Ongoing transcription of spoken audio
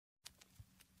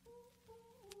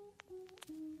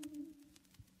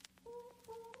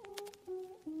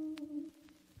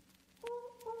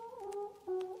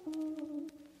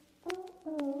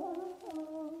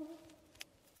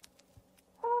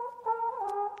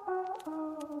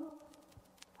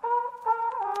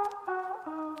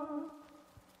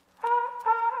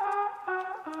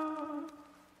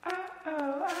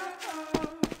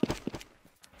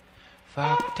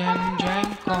Fucked and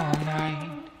drank all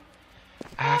night,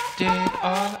 acted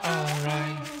all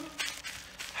alright,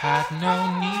 had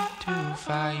no need to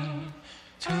fight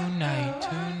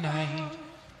tonight.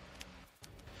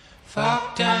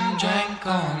 Fucked and drank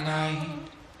all night,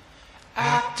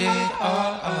 acted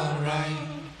all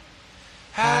alright,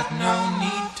 had no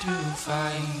need to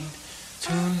fight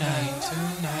tonight.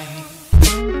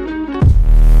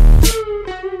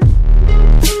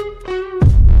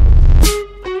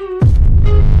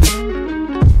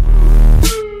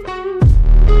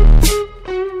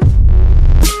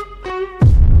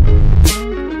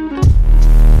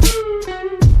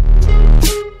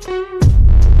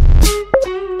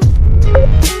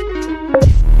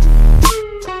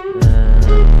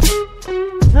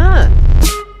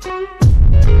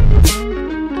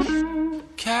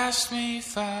 Cast me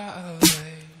far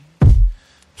away,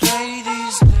 play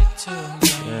these little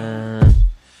games,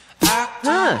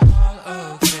 acting all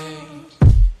okay,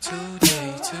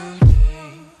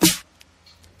 today.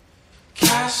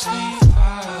 Cast me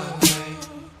far away,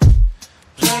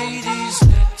 play these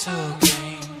little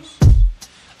games,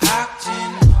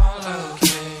 acting all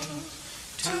okay,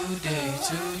 today.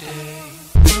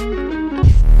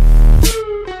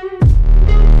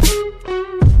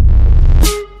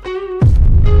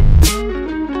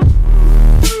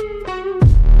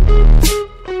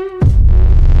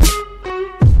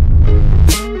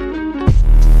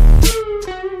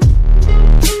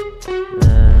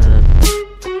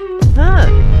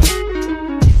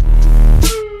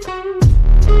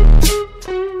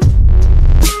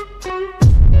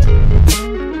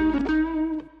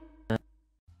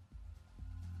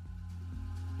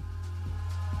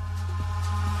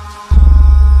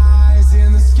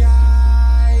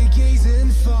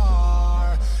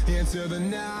 Into the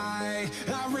night,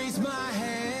 I raise my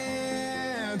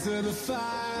hand to the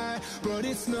fire, but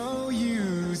it's no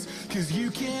use, 'cause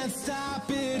you can't stop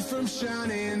it from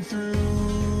shining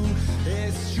through.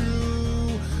 It's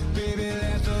true, baby,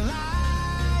 let the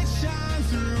light shine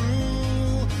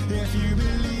through. If you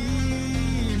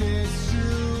believe it's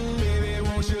true, baby,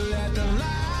 won't you let the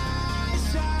light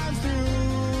shine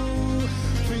through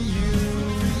for you.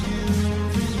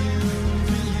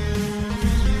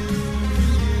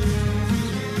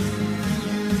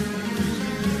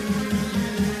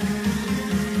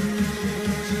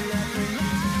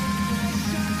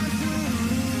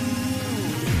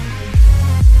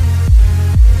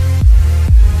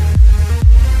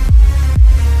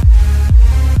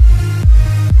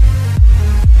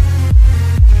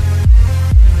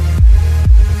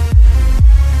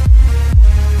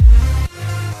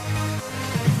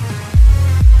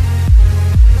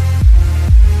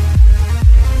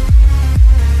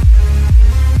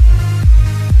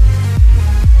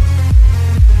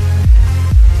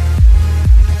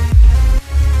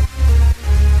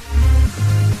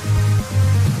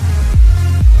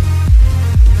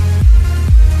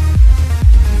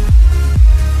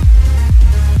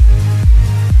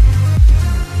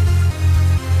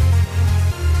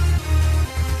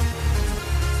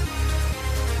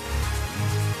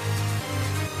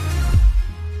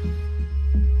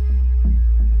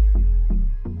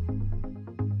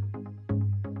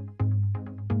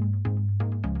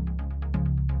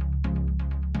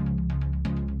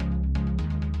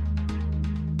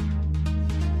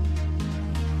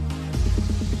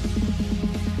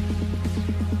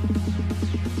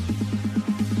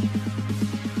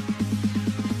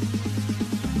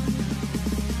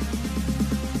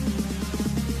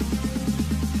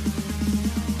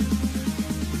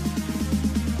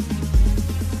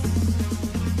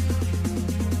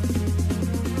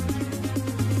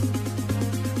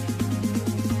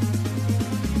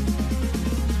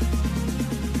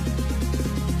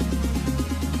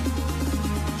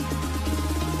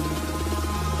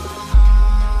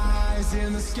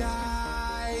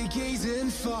 Sky, gazing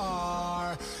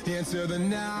far into the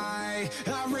night,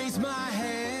 I raise my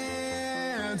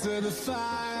hand to the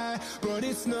fire, but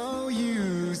it's no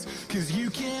use, 'cause you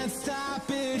can't stop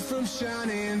it from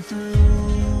shining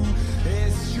through.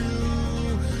 It's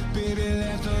true, baby,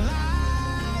 let the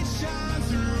light shine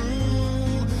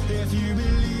through. If you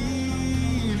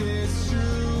believe it's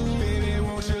true, baby,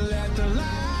 won't you let the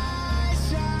light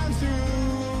shine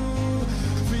through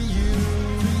for you.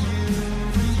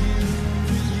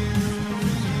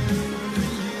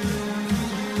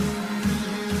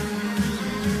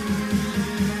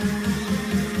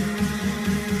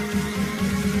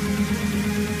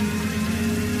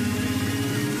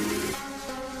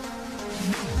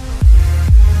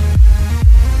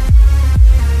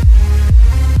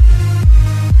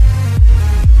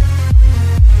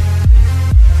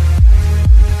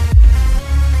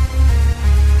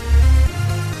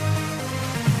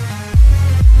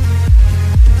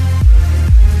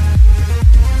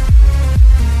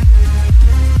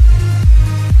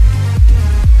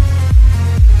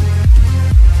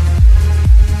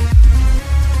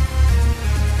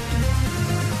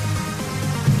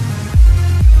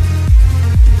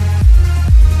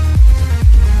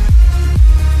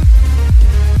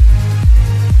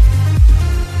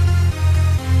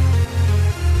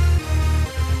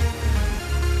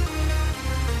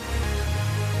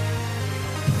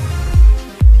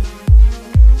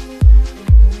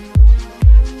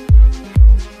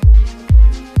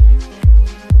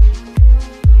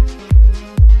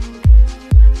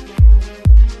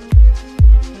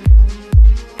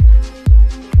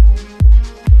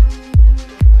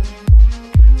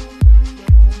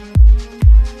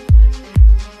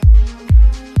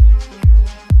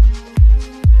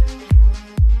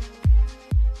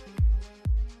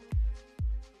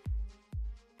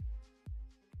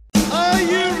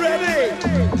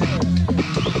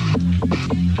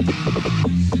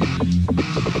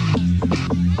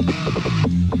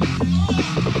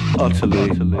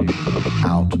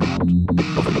 out of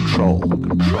control.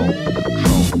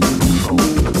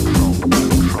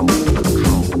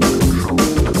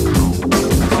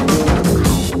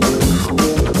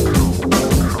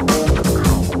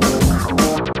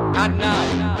 Not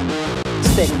now.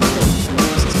 Spin.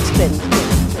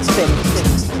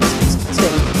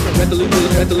 Revolution.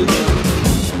 Revolution.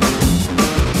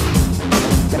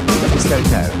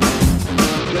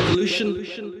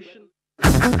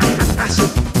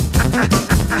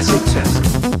 Acid test.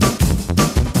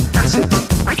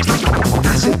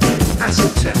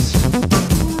 Acid test.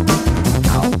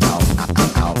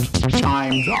 Out.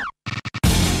 Time's up.